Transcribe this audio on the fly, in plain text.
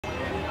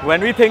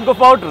When we think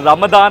about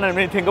Ramadan and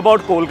when we think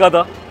about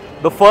Kolkata,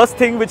 the first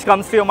thing which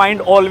comes to your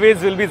mind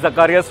always will be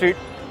Zakaria Street.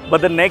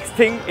 But the next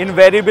thing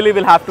invariably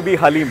will have to be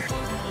Haleem.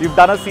 We've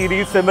done a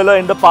series similar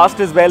in the past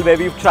as well where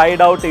we've tried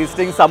out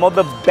tasting some of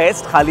the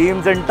best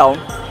Haleems in town.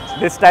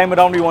 This time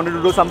around we wanted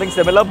to do something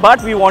similar,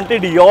 but we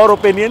wanted your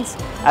opinions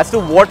as to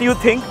what you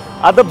think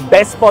are the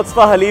best spots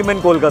for Haleem in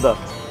Kolkata.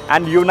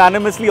 And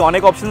unanimously,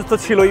 onek options to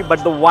chiloi,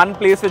 but the one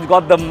place which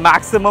got the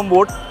maximum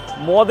vote,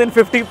 more than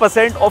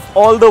 50% of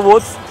all the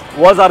votes,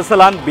 was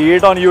Arsalan, be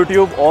it on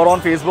YouTube or on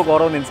Facebook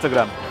or on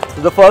Instagram.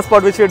 So the first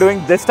spot which we're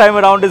doing this time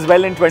around as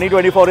well in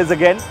 2024 is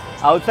again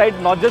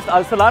outside not just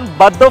Arsalan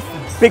but the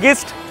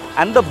biggest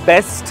and the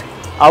best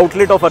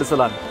outlet of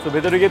Arsalan. So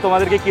bhetore giye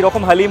tomaderke ki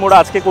rokom Haleem oda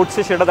ajke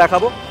korche seta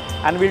dekhabo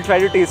and we'll try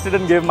to taste it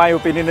and give my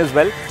opinion as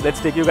well. Let's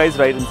take you guys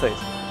right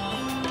inside.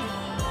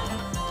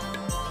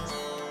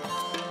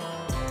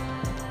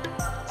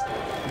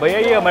 भैया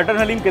ये mutton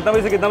haleem कितना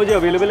बजे से कितना बजे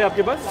available है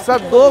आपके पास? Sir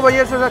 2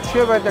 बजे से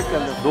 6 बजे तक चल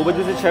रहा है। 2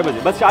 बजे से 6 बजे,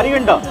 बस 4 ही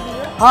घंटा?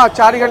 हाँ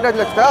 4 ही घंटा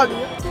लगता है।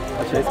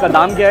 अच्छा, इसका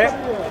दाम क्या है?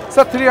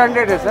 सर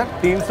 300 है सर।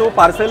 300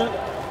 पार्सल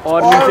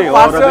और नीचे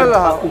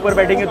और ऊपर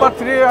बैठेंगे तो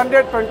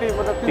 320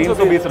 मतलब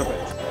 320 रुपये।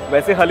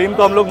 वैसे हलीम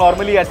तो हम लोग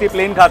नॉर्मली ऐसे ही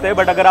प्लेन खाते हैं,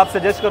 बट अगर आप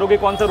सजेस्ट करोगे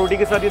कौन सा रोटी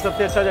के साथ ये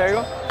सबसे अच्छा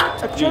जाएगा?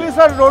 एक्चुअली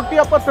सर रोटी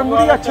आपको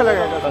तंदूरी अच्छा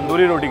लगेगा।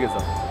 तंदूरी रोटी के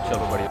साथ,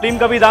 चलो बढ़िया। हलीम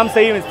का भी दाम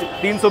सही है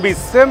 320,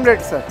 सेम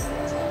रेट सर।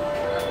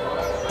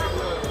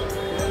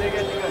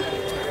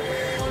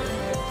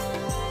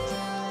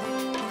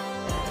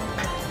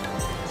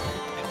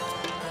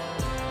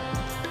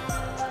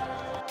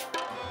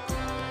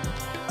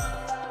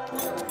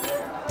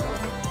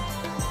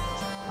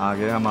 आ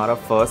गया हमारा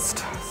फर्स्ट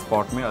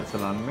स्पॉट में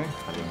अरसलान में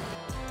हलीम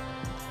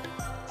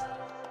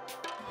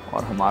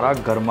और हमारा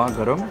गर्मा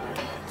गर्म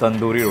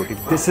तंदूरी रोटी।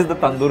 This is the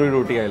tandoori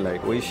roti I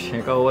like. वही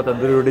शेका हुआ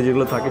तंदूरी रोटी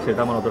যেগুলো থাকে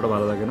সেটা আমার অতটা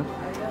ভালো লাগে না।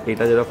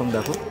 এটা যেরকম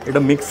দেখো এটা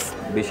মিক্স,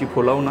 বেশি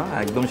ফোলাও না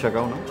একদম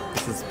শেকাও না।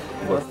 This is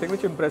first thing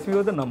which Impress me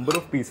was the number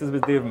of pieces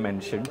which they have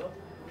mentioned.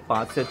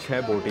 5 से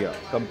 6 बोटियां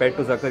compared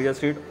to Zakaria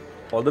street,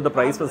 although the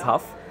price was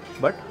half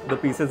but the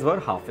pieces were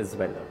half as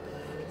well.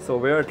 So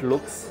where it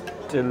looks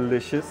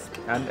delicious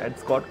and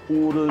it's got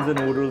oodles and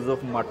oodles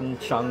of mutton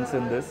chunks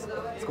in this.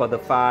 It's got the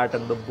fat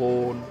and the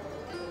bone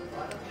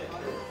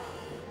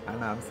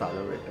and I'm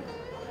salivating.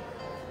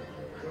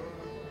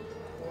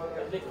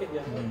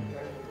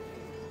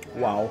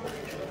 Wow,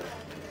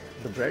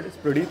 the bread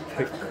is pretty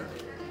thick,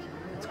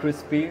 it's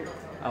crispy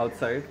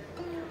outside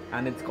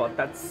and it's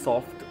got that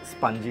soft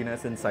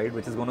sponginess inside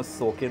which is going to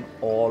soak in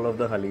all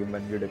of the haleem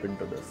when you dip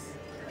into this.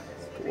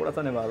 Thoda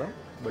sa nivala,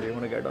 but you're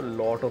going to get a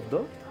lot of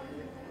the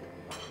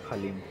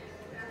Haleem.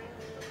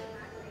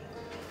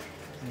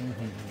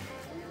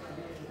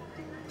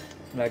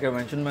 Like I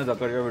mentioned in my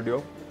Zakaria video,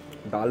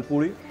 dal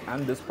puri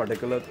and this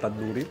particular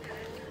tandoori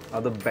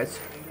are the best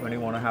when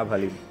you want to have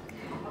Haleem.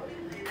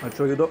 I'll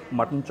show you the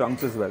mutton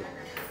chunks as well.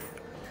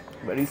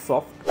 Very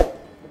soft.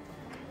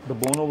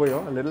 The bone over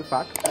here, a little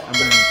fat, and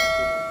the meat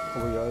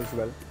over here as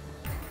well.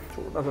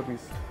 Chota sa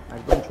piece,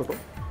 ekdam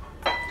choto,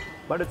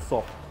 but it's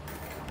soft.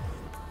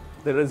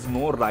 There is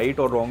no right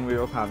or wrong way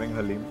of having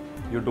Haleem.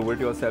 You do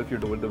it yourself, you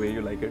do it the way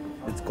you like it.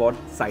 It's got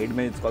side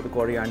mein, it's got the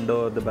coriander,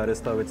 the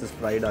barista, which is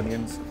fried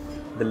onions,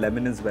 the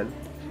lemon as well.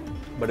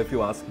 But if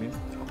you ask me,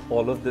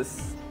 all of this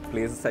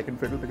plays a second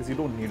fiddle because you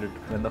don't need it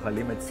when the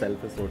Haleem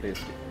itself is so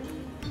tasty.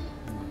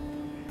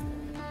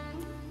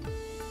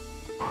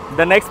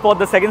 The next spot,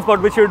 the second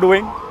spot which you're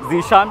doing,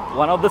 Zeeshan,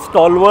 one of the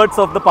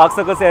stalwarts of the Park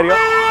Circus area.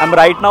 I'm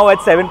right now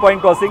at 7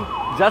 Point Crossing,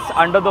 just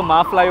under the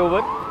Ma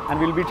flyover, and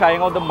we'll be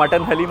trying out the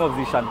Mutton Haleem of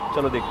Zeeshan.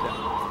 चलो देखते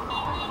हैं।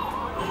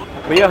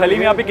 भैया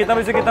हलीम यहाँ पे कितना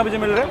बजे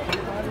मिल रहा है?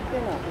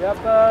 ये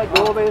आपका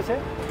 2 बजे से।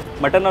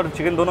 मटन और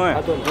चिकन दोनों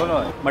है? दोनों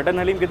है। मटन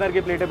हलीम कितना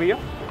की प्लेट है भैया?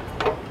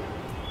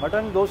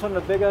 मटन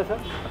 290 का है सर।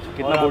 अच्छा,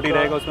 कितना बोटी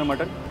रहेगा उसमें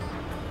मटन?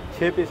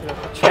 6 पीस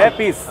रहेगा। 6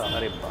 पीस?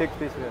 अरे 6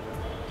 पीस रहेगा।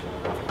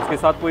 इसके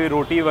साथ कोई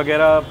रोटी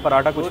वगैरह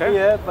पराठा कुछ है?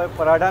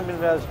 पराठा मिल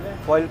रहा है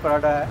उसमें, बॉइल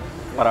पराठा है।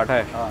 पराठा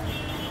है? हाँ।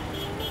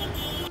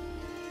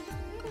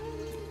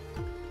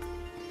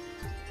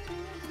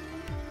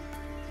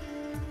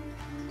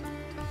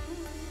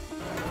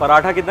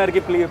 पराठा कितना की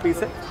पीस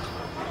है?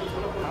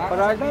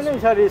 पराठा नहीं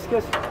सर,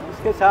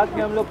 इसके साथ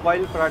में हम लोग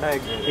बॉइल पराठा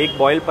एक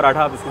बॉइल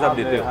पराठा आप इसके साथ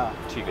देते हो?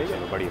 ठीक है,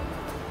 चलो बढ़िया।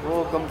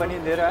 वो कंपनी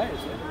दे रहा है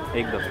इसमें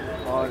एकदम।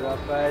 और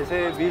आपका ऐसे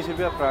 20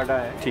 रुपये पराठा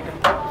है। ठीक है।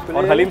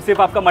 और हलीम सिर्फ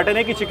आपका मटन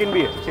है कि चिकन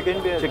भी है? चिकन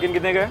भी है। चिकन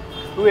कितने का है?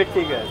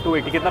 280 का है।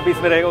 280 कितना पीस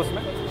में रहेगा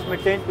उसमें? उसमें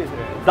 10 पीस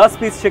रहेगा। 10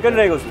 पीस चिकन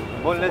रहेगा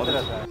उसमें? बोनलेस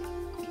रहता है।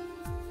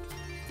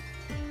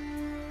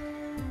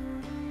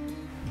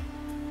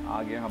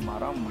 आ गया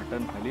हमारा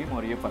मटन हलीम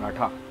और ये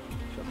पराठा।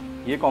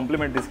 ये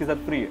कॉम्प्लीमेंट इसके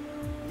साथ फ्री है।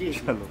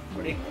 चलो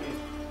बढ़िया।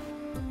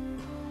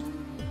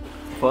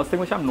 First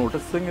thing which I'm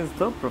noticing is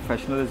the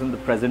professionalism, the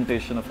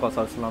presentation. Of course,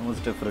 Arsalan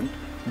was different.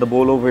 The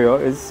bowl over here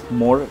is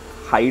more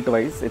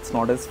height-wise. It's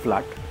not as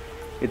flat.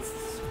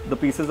 The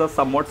pieces are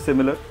somewhat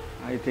similar.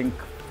 I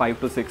think 5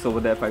 to 6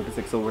 over there, 5 to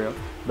 6 over here.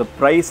 The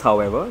price,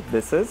 however,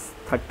 this is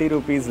 30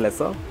 rupees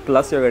lesser.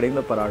 Plus, you're getting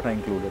the paratha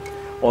included.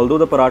 Although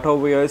the paratha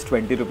over here is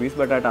 20 rupees,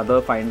 but at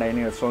other fine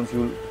dining restaurants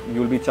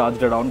you'll be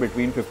charged around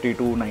between 50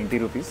 to 90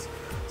 rupees.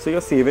 So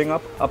you're saving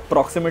up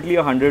approximately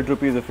 100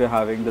 rupees if you're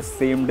having the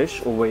same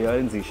dish over here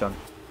in Zeeshan.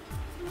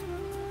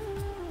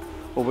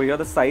 Over here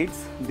the sides,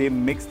 they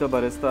mix the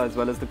barista as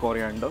well as the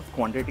coriander.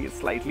 Quantity is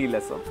slightly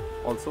lesser.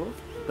 Also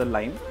the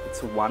lime,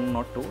 it's 1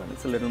 not 2 and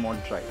it's a little more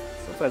dry.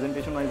 So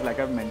presentation wise, like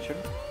I've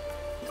mentioned,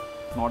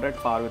 not at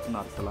par with an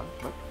Arsalan,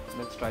 but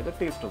let's try the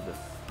taste of this.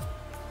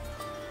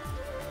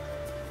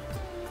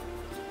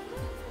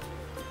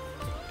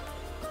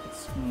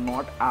 It's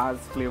not as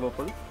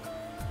flavorful,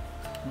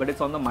 but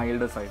it's on the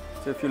milder side.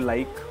 So if you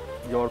like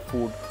your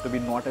food to be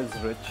not as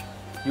rich,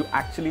 you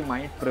actually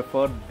might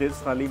prefer this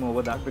Haleem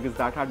over that, because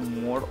that had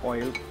more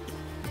oil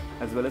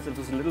as well as it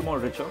was a little more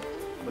richer,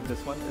 but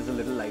this one is a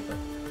little lighter.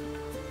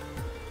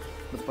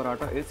 The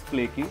paratha is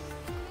flaky,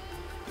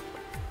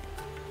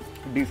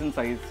 decent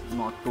size,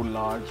 not too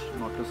large,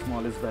 not too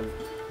small as well.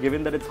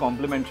 Given that it's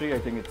complimentary, I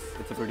think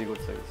it's a pretty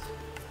good size.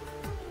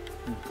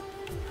 I'm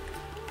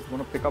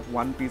going to pick up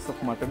one piece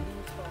of mutton.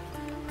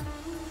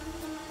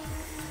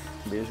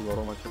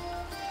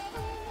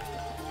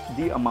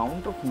 The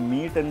amount of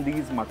meat in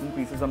these mutton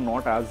pieces are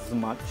not as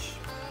much.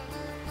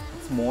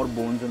 It's more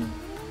bones and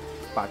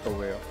fat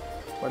over here.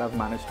 But I've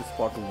managed to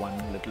spot one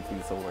little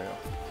piece over here.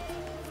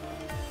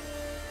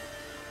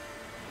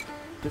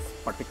 This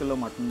particular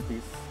mutton piece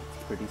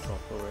is pretty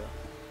soft over here.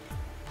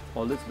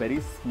 Although it's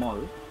very small,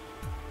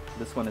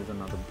 this one is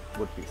another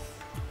good piece.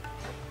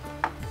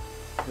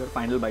 Your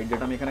final bite,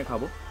 jeta me ekhane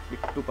khabo.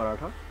 Ekটু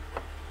paratha,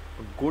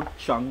 a good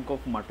chunk of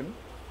mutton.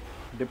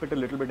 Dip it a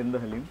little bit in the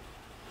Haleem.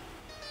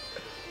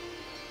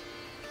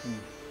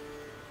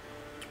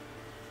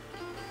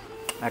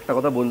 একটা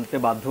কথা বলতে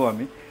বাধ্য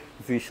আমি,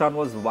 Zeeshan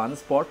was one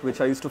spot which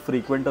I used to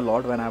frequent a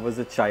lot when I was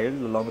a child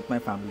along with my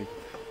family.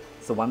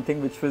 So one thing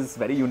which was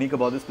very unique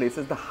about this place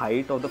is the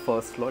height of the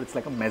first floor. It's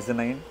like a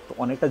mezzanine. তো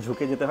অনেকটা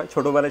ঝুঁকে যেতে হয়,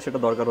 ছোটবেলায় সেটা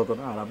দরকার হতো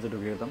না, আরামসে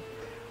ঢুকে যেতাম।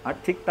 আর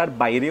ঠিক তার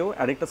বাইরেও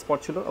আরেকটা স্পট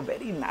ছিল, a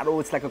very narrow,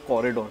 it's like a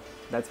corridor.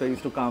 That's where I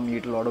used to come,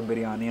 eat a lot of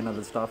biryani and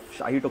other stuff.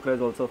 Shahi Tukra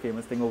is also a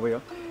famous thing over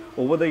here.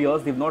 Over the years,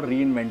 they've not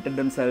reinvented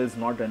themselves,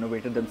 not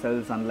renovated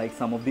themselves, unlike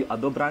some of the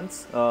other brands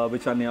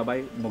which are nearby,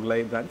 Mughlai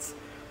brands.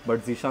 But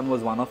Zeeshan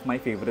was one of my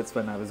favorites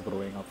when I was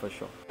growing up, for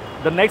sure.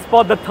 The next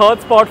spot, the third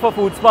spot for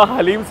Food Spa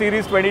Haleem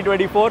Series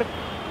 2024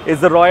 is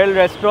the Royal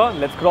Restaurant.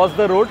 Let's cross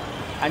the road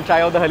and try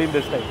out the Haleem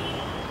this time.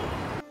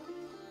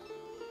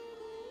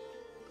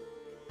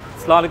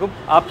 अस्सलाम वालेकुम,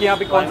 आपके यहाँ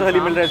पे कौन सा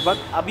हलीम मिल रहा है इस बार?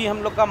 अभी हम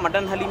लोग का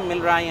मटन हलीम मिल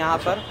रहा है यहाँ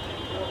पर,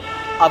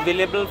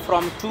 available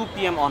from 2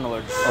 PM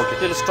onwards,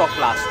 till stock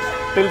last,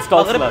 till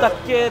stock मगरिब तक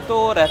के तो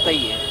रहता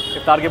ही है,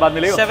 इफ्तार के बाद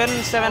मिलेगा?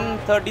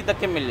 7-7:30 तक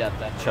के मिल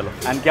जाता है। चलो,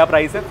 एंड क्या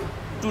प्राइस है?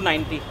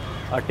 290।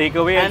 Take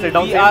away and sit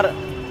down. We are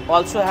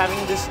also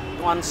having this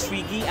on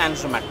Swiggy and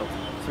Zomato.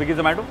 Swiggy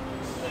Zomato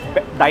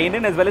dine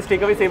in as well as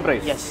take away same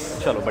price? Yes.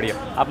 चलो बढ़िया,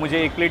 आप मुझे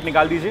एक प्लेट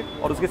निकाल दीजिए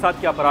और उसके साथ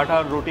क्या पराठा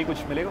रोटी कुछ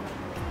मिलेगा?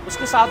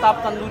 उसके साथ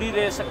आप तंदूरी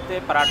ले सकते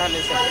हैं, पराठा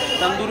ले सकते हैं।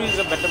 Tandoori is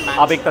a better match.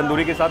 आप एक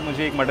तंदूरी के साथ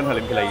मुझे एक मटन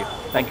हलीम खिलाइए।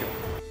 Thank you.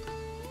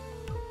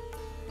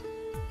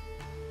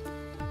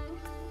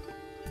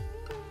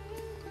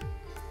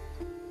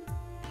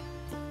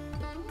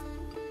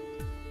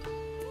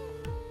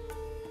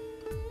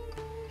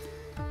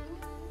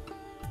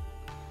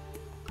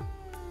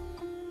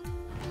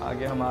 आ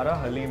गया हमारा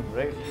हलीम,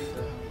 राइट।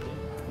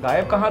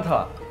 गायब कहाँ था?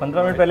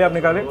 15 मिनट पहले आप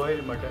निकाले।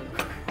 रॉयल मटन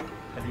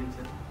हलीम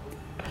से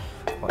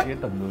और ये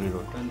तंदूरी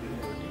रोटी।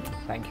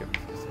 Thank you.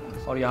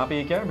 और यहाँ पे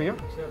ये क्या है भैया?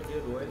 ये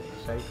रॉयल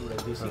शाही टुकड़ा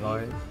देसी।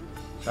 रॉयल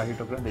शाही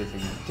टुकड़ा देसी,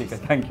 ठीक है,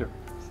 thank you.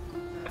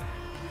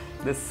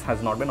 This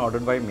has not been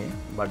ordered bye me,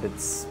 but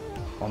it's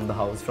on the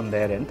house from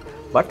there and.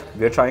 But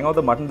we are trying out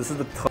the mutton. This is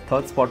the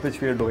third spot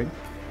which we are doing,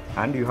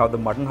 and you have the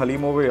mutton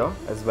haleem over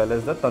here as well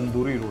as the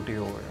tandoori roti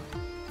over here.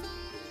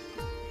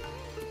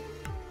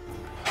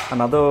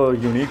 Another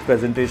unique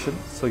presentation.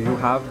 So you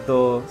have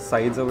the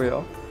sides over here,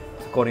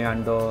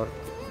 coriander,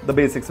 the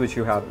basics which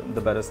you have,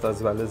 the barista as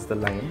well as the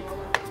lime.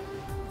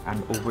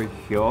 And over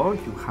here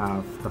you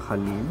have the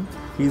Haleem.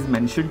 He's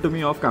mentioned to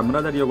me off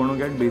camera that you're going to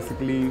get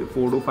basically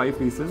 4 to 5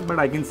 pieces,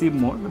 but I can see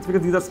more. That's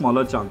because these are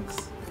smaller chunks,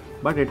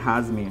 but it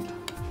has meat.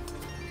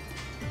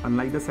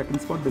 Unlike the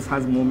second spot, this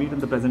has more meat,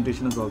 and the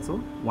presentation is also,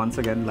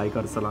 once again, like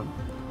Arsalan,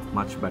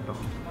 much better.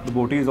 The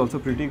boti is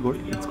also pretty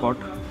good. It's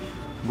got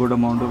good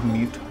amount of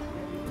meat.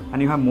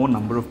 And you have more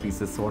number of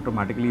pieces, so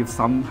automatically if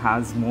some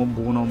has more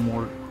bone or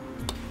more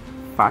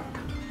fat,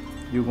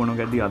 you're going to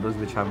get the others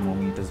which have more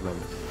meat as well.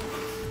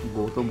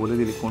 Go to bole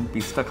dili kon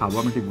piece ta khabo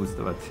ami thik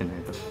bujhte parchi na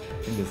eta. I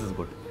think this is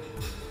good.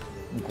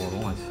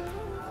 Gorom ache.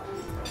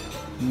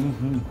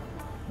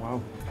 Wow.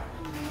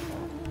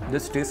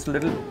 This tastes a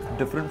little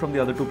different from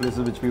the other two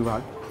places which we've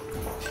had.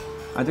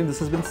 I think this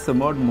has been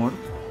simmered more.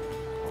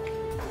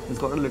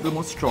 It's got a little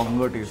more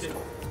stronger taste.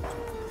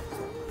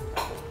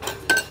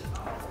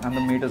 And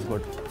the meat is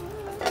good.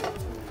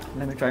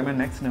 Let me try my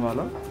next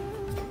niwala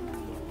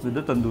with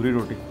the tandoori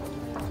roti.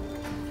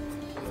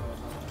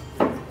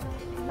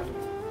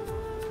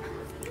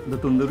 The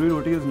tandoori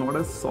roti is not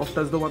as soft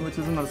as the one which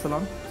is in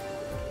Arsalan.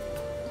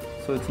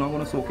 So it's not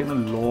going to soak in a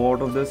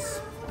lot of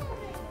this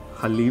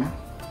Haleem.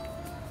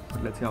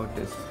 But let's see how it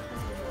tastes.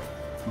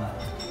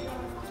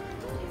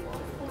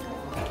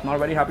 Not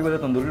very happy with the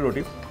tandoori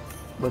roti,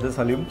 but this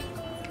Haleem,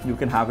 you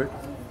can have it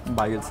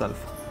by itself.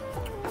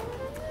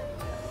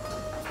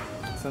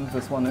 Since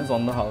this one is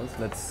on the house,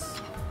 let's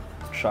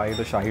try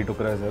the Shahi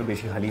Tukra as well.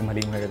 Basically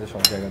Haleem है तो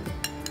शौक जाएगा.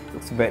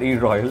 It's very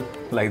royal,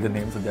 like the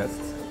name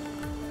suggests.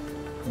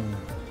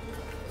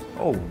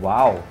 Oh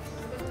wow!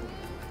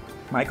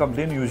 My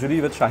complaint usually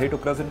with Shahi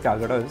Tukras in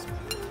Calcutta is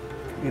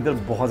either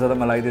बहुत ज़्यादा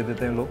मलाई दे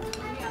देते हैं लोग,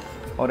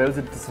 or else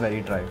it's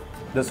very dry.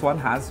 This one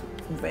has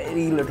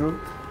very little.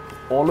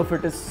 All of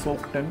it is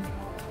soaked in,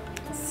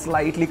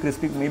 slightly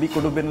crispy. Maybe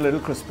could have been a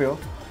little crispier,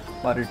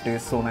 but it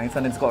tastes so nice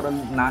and it's got a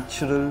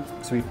natural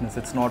sweetness.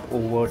 It's not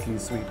overtly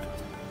sweet.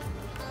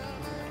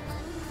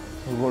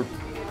 Good.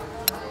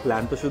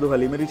 Plan to शुद्ध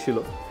हलीम ही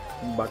छिलो,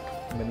 but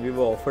when we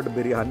were offered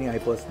biryani, I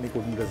personally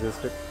couldn't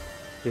resist it.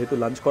 যেহেতু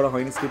lunch করা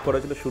হয়নি, skip করা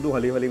ছিল, শুধু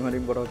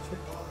হালিম করা হচ্ছে।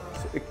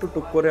 সো একটু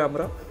টুক করে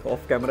আমরা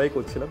অফ ক্যামেরাই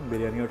করছিলাম,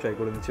 বিরিয়ানিও ট্রাই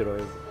করে নিচ্ছি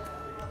royal.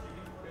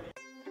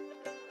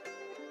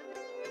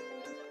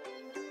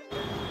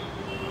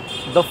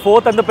 The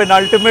fourth and the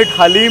penultimate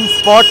Haleem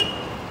spot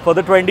for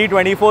the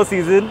 2024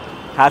 season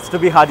has to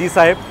be Haji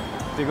Saheb.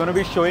 We're going to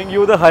be showing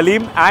you the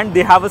Haleem and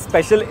they have a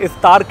special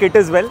iftar kit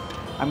as well.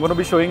 I'm going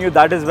to be showing you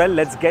that as well.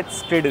 Let's get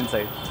straight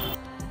inside.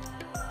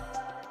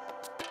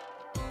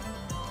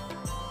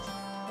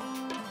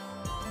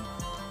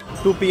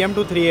 2 PM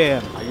to 3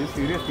 AM. Are you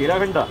serious? 13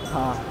 घंटा?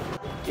 हाँ.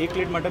 एक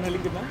plate mutton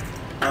haleem कितना?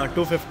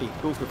 250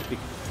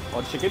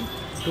 और chicken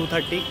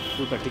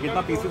 230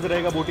 कितना pieces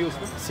रहेगा बोटी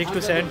उसमें? 6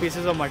 to 7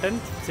 pieces of mutton,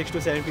 6 to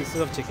 7 pieces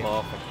of chicken.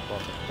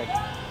 Perfect. Thank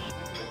you.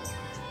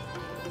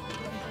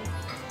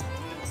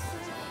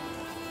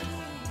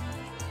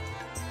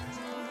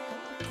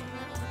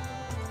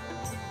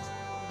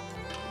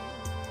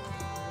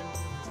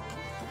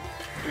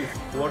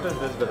 What is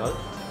this, Biraj?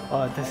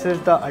 This is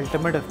the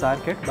ultimate iftar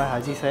kit by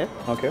Haji Saheb.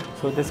 Okay.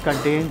 So this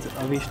contains,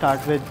 we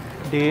start with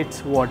dates,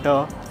 water,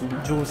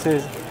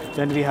 juices.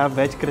 Then we have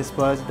veg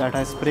crispers that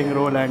has spring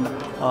roll and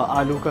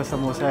aloo ka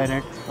samosa in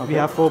it. Okay. We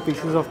have 4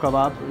 pieces of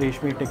kebab,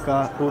 reshmi tikka,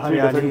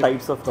 2-3 different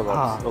types of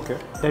kebabs. Okay.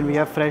 Then we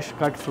have fresh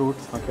cut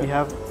fruits. Okay. We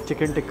have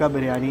chicken tikka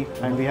biryani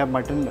and we have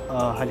mutton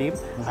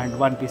haleem and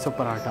 1 piece of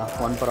paratha.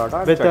 1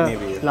 paratha with chutney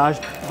भी है. Large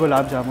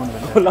gulab jamun.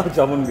 Gulab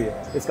jamun भी है.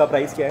 इसका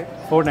price क्या है?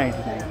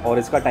 499. और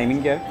इसका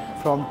timing क्या है?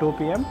 From 2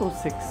 PM to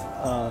 6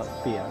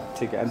 PM.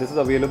 ठीक है. And this is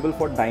available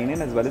for dine-in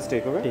as well as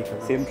takeaway.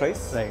 Same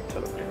price. Right.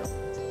 चलो.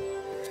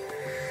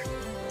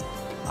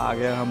 आ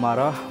गया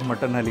हमारा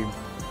मटन हलीम.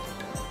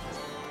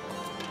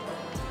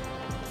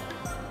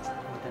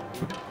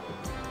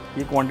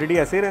 ये क्वांटिटी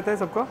ऐसे ही रहता है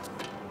सबका?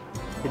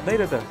 इतना ही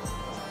रहता है?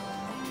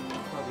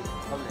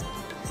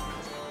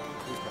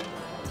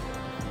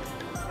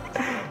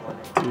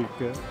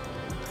 ठीक है.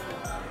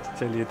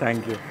 चलिए,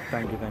 thank you.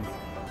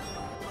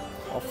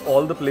 Of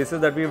all the places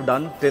that we've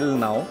done till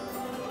now,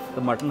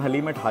 the mutton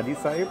haleem at Haji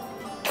Saheb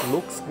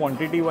looks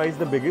quantity-wise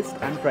the biggest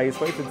and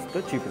price-wise it's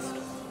the cheapest.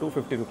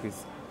 250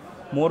 rupees.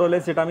 More or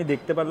less, যেটা আমি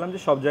দেখতে পারলাম যে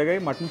সব জায়গায়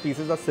mutton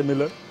pieces are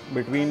similar,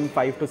 between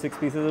 5 to 6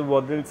 pieces is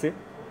what they'll say.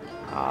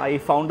 I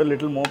found a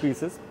little more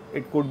pieces.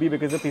 It could be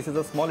because the pieces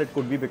are small. It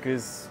could be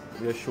because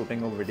we are shooting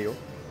a video.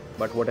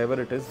 But whatever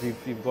it is,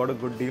 we've got a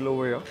good deal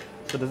over here.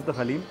 So this is the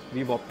haleem.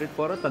 We've opted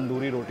for a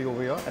tandoori roti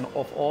over here. And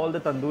of all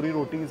the tandoori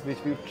rotis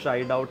which we've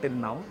tried out till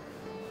now,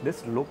 this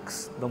looks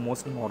the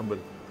most normal.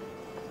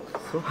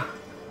 So,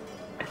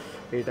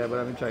 এই টাইপের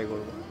আমি try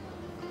করব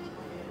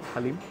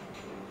Halim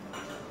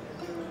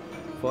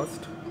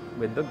first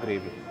with the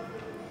gravy.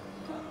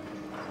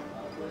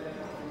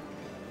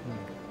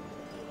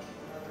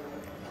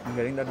 I'm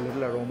getting that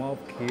little aroma of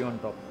ghee on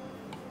top.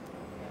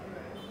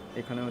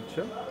 এখানে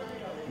হচ্ছে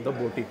the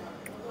boti.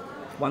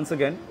 Once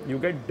again, you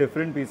get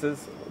different pieces.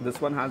 This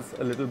one has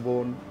a little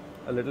bone,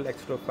 a little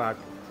extra fat.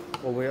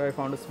 Over here, I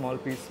found a small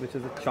piece which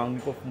is a chunk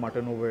of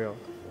mutton over here.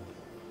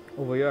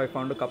 Over here, I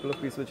found a couple of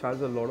pieces which has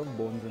a lot of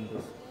bones in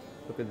this.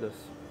 Look at this.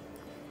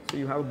 So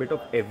you have a bit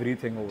of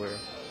everything over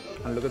here.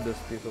 And look at this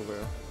piece over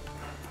here.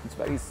 It's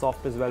very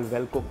soft as well,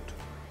 well cooked.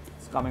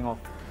 It's coming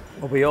off.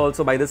 Over here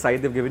also by the side,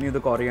 they've given you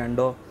the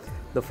coriander,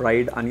 the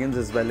fried onions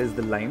as well as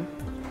the lime.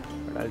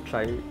 But I'll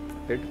try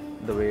it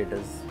the way it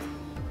is.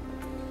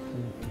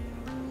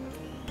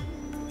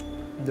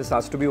 This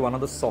has to be one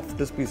of the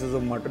softest pieces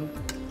of mutton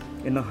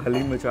in a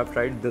haleem which I've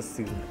tried this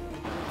season.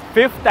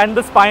 Fifth and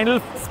the spinal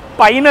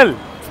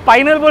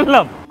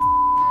bolna.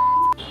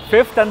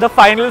 Fifth and the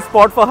final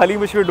spot for haleem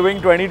which we're doing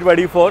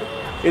 2024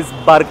 is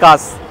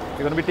Barkaas.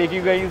 We're going to be taking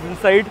you guys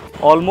inside.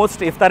 Almost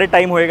iftar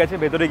time hoye geche,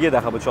 bhetore giye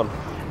dekhabo cholo.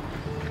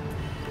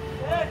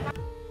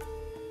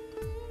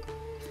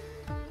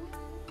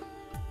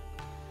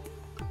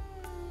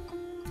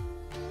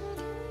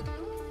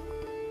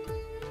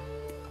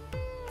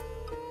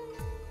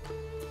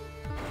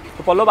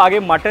 তো পল্লব আগে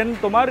mutton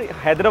তোমার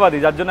হায়দ্রাবাদি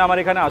যার জন্য আমার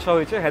এখানে আসা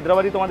হয়েছে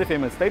হায়দ্রাবাদি তোমাদের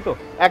ফেমাস তাই তো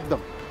একদম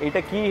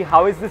এটা কি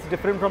how is this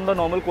different from the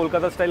normal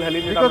Kolkata style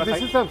Halim যেটা আমরা খাই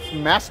this is a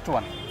smashed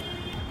one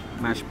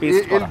Mash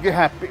paste.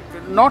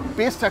 Not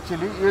paste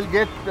actually. You will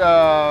get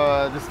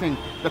this thing,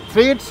 the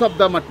threads of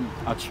the mutton.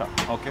 Acha,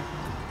 okay.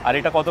 আর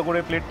এটা কত করে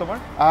প্লেট তোমার?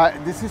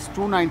 This is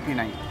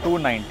 299.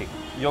 290.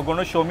 You're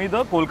going to show me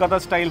the Kolkata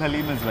style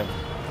Haleem as well.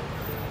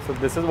 So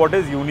this is what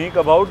is unique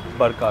about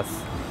Barkaas.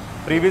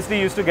 Previously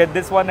you used to get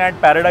this one at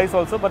Paradise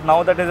also, but now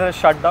that it has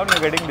shut down,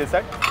 you're getting this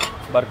at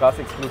Barkaas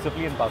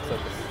exclusively in Park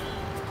Circus.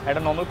 At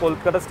a normal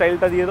Kolkata style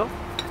ta diye do.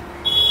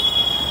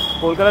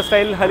 Kolkata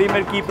style Haleem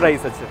er ki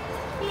price ache?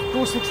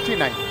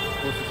 269.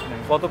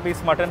 269. কত piece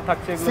mutton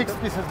থাকছে এগুলো?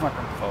 6 pieces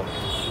mutton.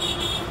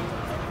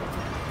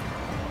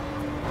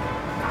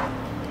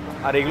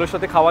 আর এগুলোর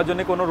সাথে খাওয়ার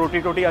জন্য কোনো রুটি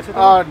টটি আছে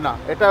তো? না,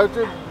 এটা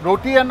হচ্ছে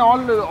রুটি and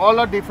all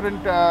are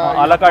different.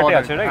 আলা কাটে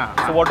আছে, right?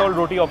 So what all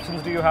roti options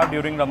do you have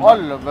during Ramadan?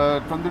 All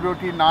tandoori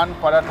রুটি, নান,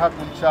 পরাঠা,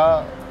 কুলচা,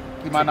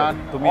 কিমা নান.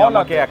 তুমি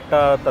আমাকে একটা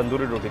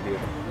তন্দুরি রুটি দিয়ে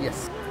দাও. Yes.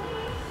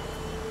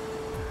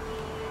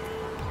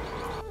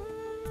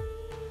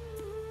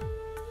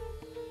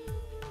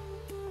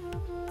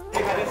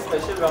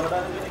 Special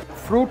Ramadan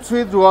fruits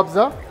with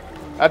ruafza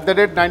at the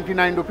rate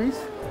 99 rupees.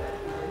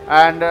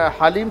 And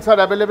Haleems are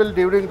available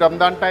during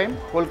Ramadan time,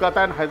 Kolkata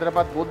and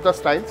Hyderabad, both the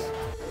styles.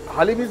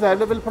 Haleem is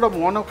available from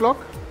 1 o'clock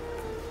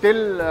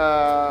till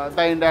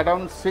the end,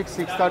 around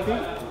 6:30.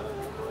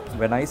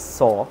 When I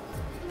saw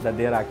that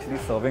they are actually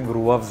serving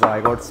ruafza, I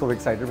got so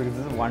excited because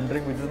this is one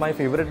drink which is my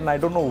favorite and I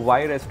don't know why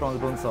restaurants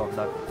don't serve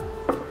that.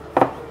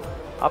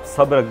 आप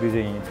सब रख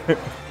दीजिए यहीं पे.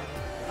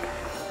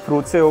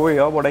 Fruits से over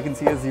here, what I can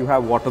see is you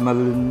have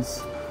watermelons,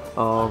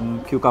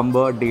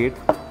 cucumber, date,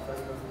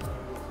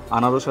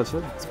 anaros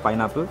ache,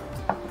 pineapple,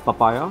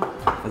 papaya,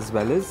 as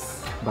well as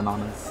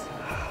bananas.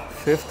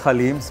 Fifth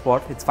Haleem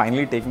spot, it's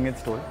finally taking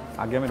its toll.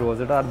 आगे मैं रोज़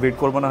एटा बेट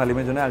core बना Haleem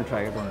में जो ना, I'll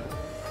try it only.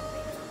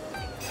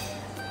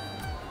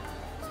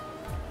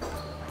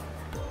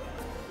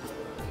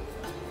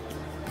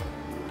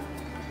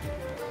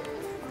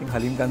 I think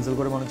Haleem cancel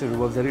करे मानो चाहिए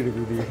रुआफ़ज़ा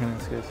review दिए हैं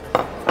इसके.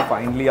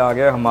 Finally आ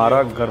गया हमारा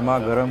गर्मा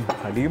गर्म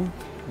Haleem.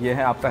 ये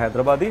है आपका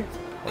हैदराबादी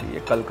और ये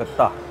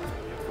Calcutta.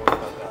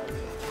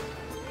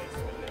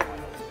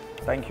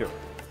 Thank you.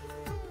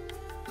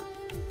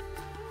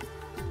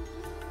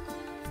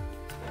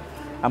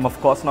 I'm of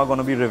course now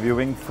going to be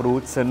reviewing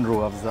fruits and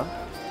ruafza.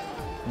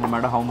 No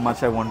matter how much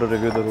I want to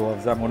review the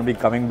ruafza, I'm going to be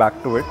coming back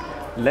to it.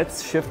 Let's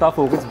shift our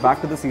focus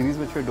back to the series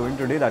which we're doing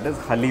today, that is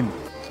Haleem.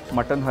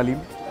 Mutton Haleem.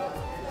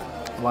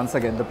 Once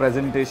again, the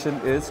presentation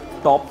is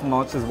top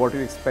notch, is what you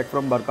expect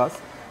from Barkaas.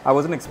 I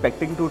wasn't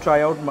expecting to try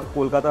out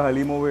Kolkata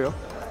Haleem over here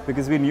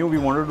because we knew we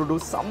wanted to do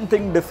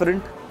something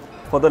different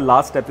for the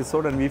last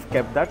episode and we've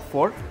kept that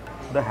for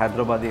the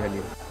Hyderabadi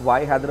Haleem. Why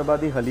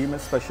Hyderabadi Haleem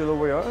is special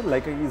over here?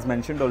 Like he's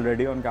mentioned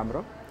already on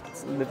camera,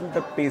 it's a little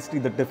bit pasty,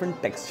 the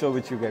different texture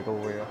which you get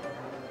over here.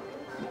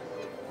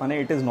 And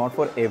it is not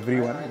for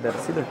everyone.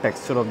 See the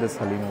texture of this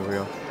Haleem over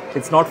here.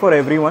 It's not for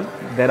everyone.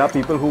 There are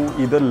people who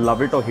either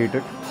love it or hate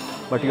it.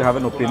 But you have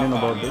an opinion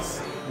about this.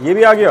 ये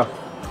भी आ गया.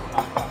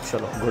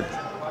 चलो, good.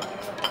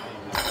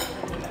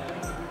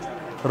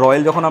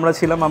 Royal যখন আমরা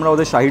ছিলাম আমরা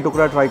ওদের শাহী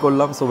টুকরা ট্রাই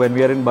করলাম. So when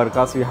we are in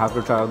Barkaas we have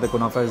to try out the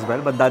kunafa as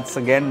well. But that's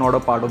again not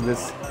a part of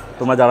this.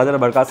 তোমরা যারা যারা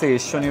Barkaas এ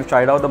এসছো, you've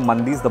tried out the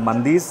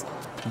mandis,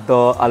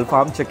 the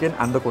alfam chicken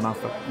and the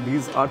kunafa.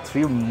 These are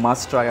 3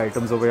 must try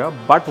items over here.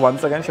 But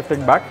once again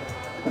shifting back,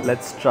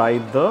 let's try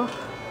the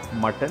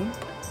mutton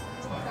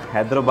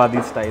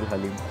Hyderabadi style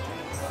Haleem.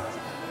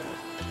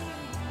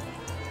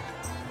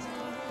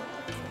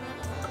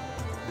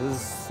 This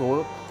is so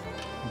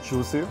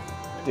juicy,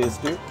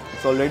 tasty.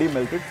 It's already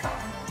melted.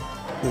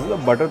 This is a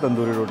butter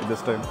tandoori roti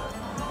this time.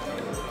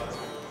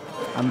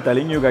 I'm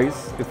telling you guys,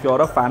 if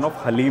you're a fan of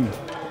Haleem,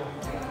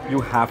 you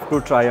have to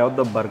try out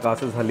the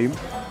Barkaas Haleem.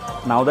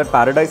 Now that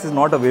Paradise is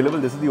not available,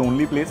 this is the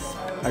only place,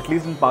 at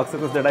least in Park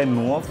Circus, that I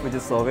know of, which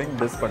is serving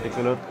this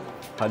particular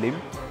Haleem,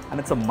 and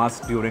it's a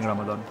must during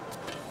Ramadan.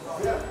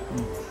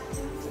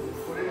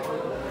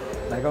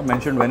 Like I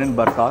mentioned, when in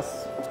Barkaas,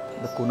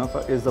 the kunafa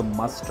is a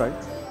must try.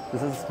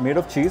 This is made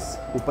of cheese.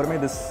 Upar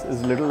mein this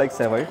is little like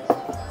sevai.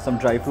 Some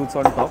dry fruits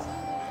on top.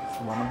 It's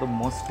one of the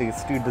most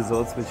tasty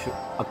desserts which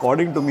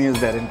according to me is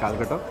there in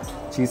Calcutta.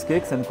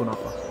 Cheesecakes and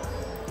kunafa.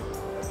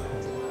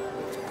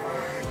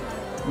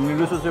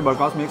 Needless to say,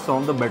 Barkaas makes some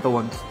of the better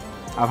ones.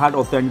 I've had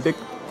authentic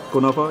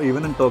kunafa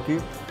even in Turkey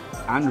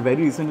and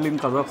very recently in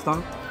Kazakhstan.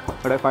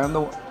 But I find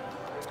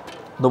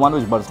the one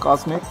which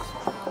Barkaas makes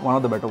one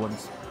of the better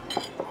ones.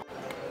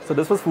 So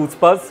this was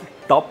Foodspa's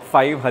top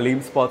 5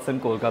 Haleem spots in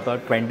Kolkata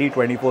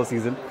 2024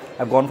 season.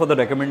 I've gone for the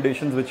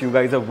recommendations which you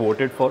guys have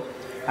voted for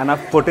and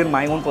I've put in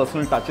my own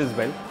personal touch as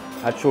well.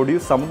 I've showed you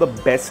some of the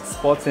best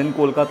spots in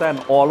Kolkata and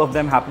all of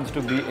them happens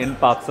to be in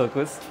Park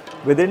Circus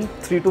within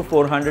 300 to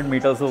 400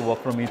 meters of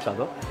walk from each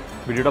other.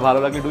 Video to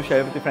bhalo lagle, do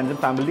share with your friends and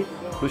family.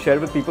 Do share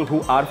with people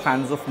who are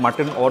fans of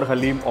mutton or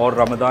Haleem or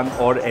Ramadan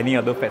or any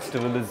other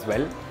festival as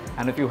well.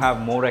 And if you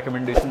have more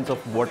recommendations of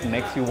what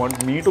next you want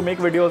me to make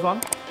videos on,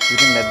 you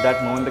can let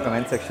that know in the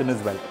comment section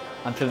as well.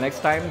 Until next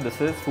time, this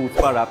is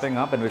Foodspa wrapping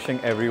up and wishing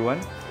everyone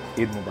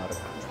Eid Mubarak.